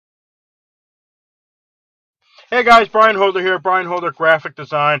Hey guys, Brian Holder here, Brian Holder Graphic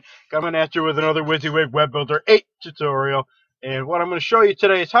Design, coming at you with another WYSIWYG Web Builder 8 tutorial. And what I'm going to show you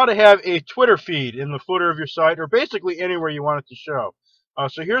today is how to have a Twitter feed in the footer of your site, or basically anywhere you want it to show.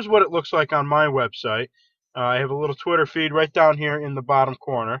 So here's what it looks like on my website. I have a little Twitter feed right down here in the bottom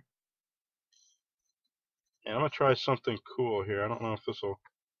corner. And I'm going to try something cool here. I don't know if this will...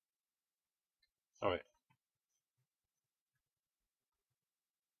 Oh, wait.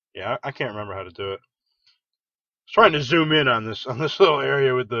 Yeah, I can't remember how to do it. Trying to zoom in on this little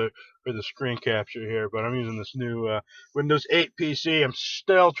area with the screen capture here, but I'm using this new Windows 8 PC. I'm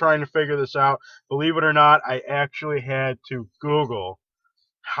still trying to figure this out. Believe it or not, I actually had to Google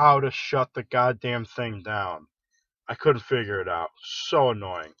how to shut the goddamn thing down. I couldn't figure it out. So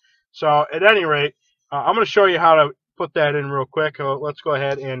annoying. So at any rate, I'm going to show you how to put that in real quick. Let's go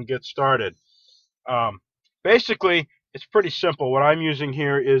ahead and get started. Basically, it's pretty simple. What I'm using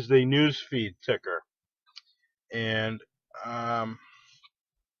here is the newsfeed ticker. And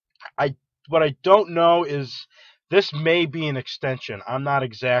what I don't know is this may be an extension. I'm not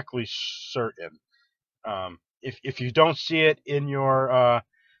exactly certain. If you don't see it in your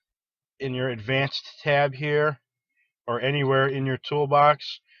advanced tab here or anywhere in your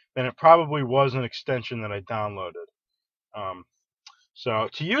toolbox, then it probably was an extension that I downloaded. So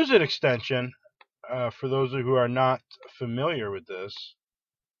to use an extension, for those who are not familiar with this,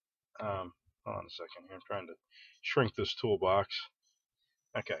 hold on a second here. I'm trying to shrink this toolbox.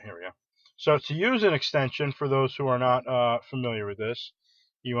 Okay, here we go. So to use an extension, for those who are not familiar with this,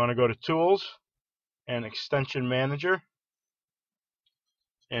 you want to go to Tools and Extension Manager.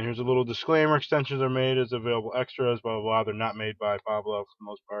 And here's a little disclaimer: extensions are made as available extras, blah, blah, blah. They're not made by Pablo for the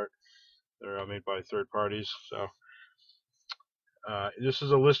most part. They're made by third parties. So this is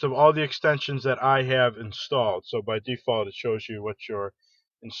a list of all the extensions that I have installed. So by default, it shows you what your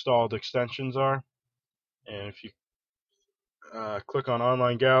installed extensions are. And if you click on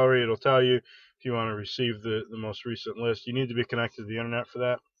Online Gallery, it'll tell you if you want to receive the most recent list. You need to be connected to the internet for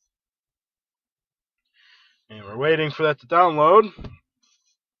that. And we're waiting for that to download.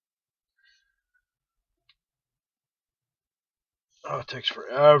 Oh, it takes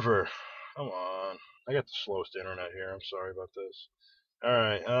forever. Come on. I got the slowest internet here. I'm sorry about this.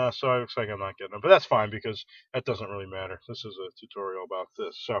 Alright, so it looks like I'm not getting it. But that's fine, because that doesn't really matter. This is a tutorial about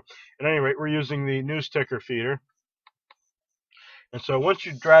this. So, at any rate, we're using the news ticker feeder. And so once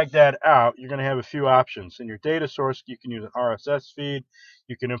you drag that out, you're going to have a few options. In your data source, you can use an RSS feed.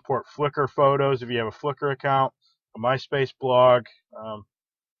 You can import Flickr photos if you have a Flickr account, a MySpace blog.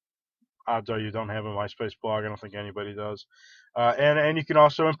 Odds are you don't have a MySpace blog. I don't think anybody does. And you can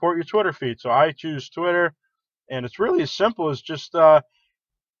also import your Twitter feed. So I choose Twitter, and it's really as simple as just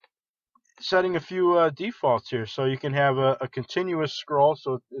setting a few defaults here. So you can have a continuous scroll,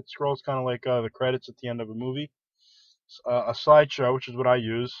 so it scrolls kind of like the credits at the end of a movie. A slideshow, which is what I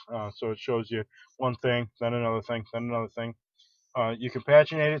use, so it shows you one thing, then another thing, then another thing. You can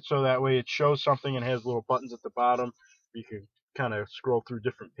paginate it so that way it shows something and has little buttons at the bottom. You can kind of scroll through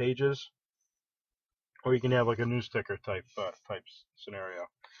different pages, or you can have like a news ticker type scenario.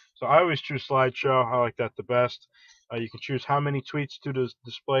 So I always choose slideshow. I like that the best. You can choose how many tweets to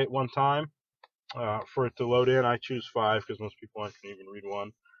display at one time. For it to load in, I choose 5 because most people aren't going to even read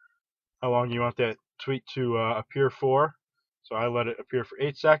one. How long you want that tweet to appear for. So I let it appear for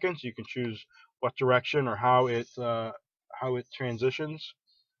 8 seconds. You can choose what direction or how it transitions.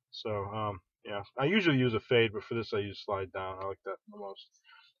 So yeah, I usually use a fade, but for this I use slide down. I like that the most.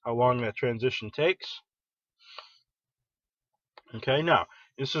 How long that transition takes. Okay, now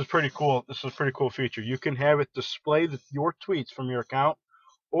this is pretty cool. This is a pretty cool feature. You can have it display your tweets from your account,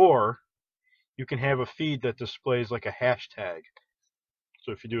 or you can have a feed that displays like a hashtag.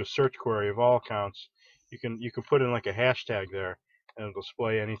 So if you do a search query of all accounts, you can put in like a hashtag there, and it'll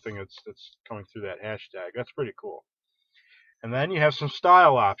display anything that's coming through that hashtag. That's pretty cool. And then you have some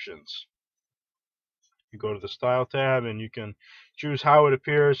style options. You go to the Style tab, and you can choose how it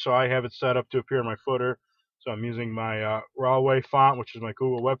appears. So I have it set up to appear in my footer. So I'm using my Rawway font, which is my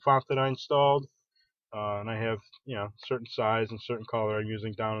Google Web font that I installed. And I have, certain size and certain color I'm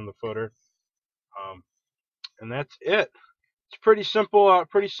using down in the footer. And that's it. It's pretty simple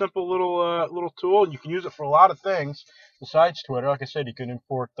little tool. You can use it for a lot of things besides Twitter. Like I said, you can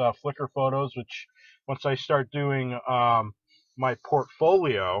import Flickr photos, which once I start doing my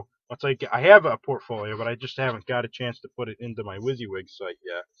portfolio, I have a portfolio, but I just haven't got a chance to put it into my WYSIWYG site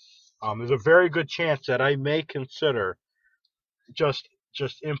yet. There's a very good chance that I may consider just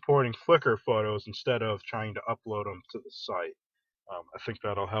importing Flickr photos instead of trying to upload them to the site. I think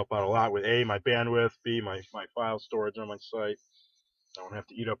that'll help out a lot with A, my bandwidth, B, my file storage on my site. I won't have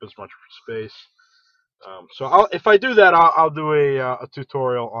to eat up as much space. So if I do that, I'll do a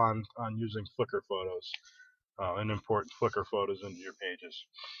tutorial on using Flickr photos and import Flickr photos into your pages.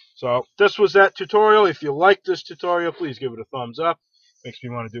 So this was that tutorial. If you like this tutorial, please give it a thumbs up. Makes me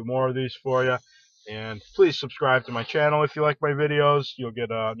want to do more of these for you. And please subscribe to my channel if you like my videos. You'll get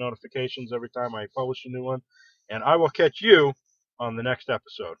notifications every time I publish a new one. And I will catch you on the next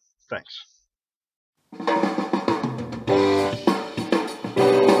episode. Thanks.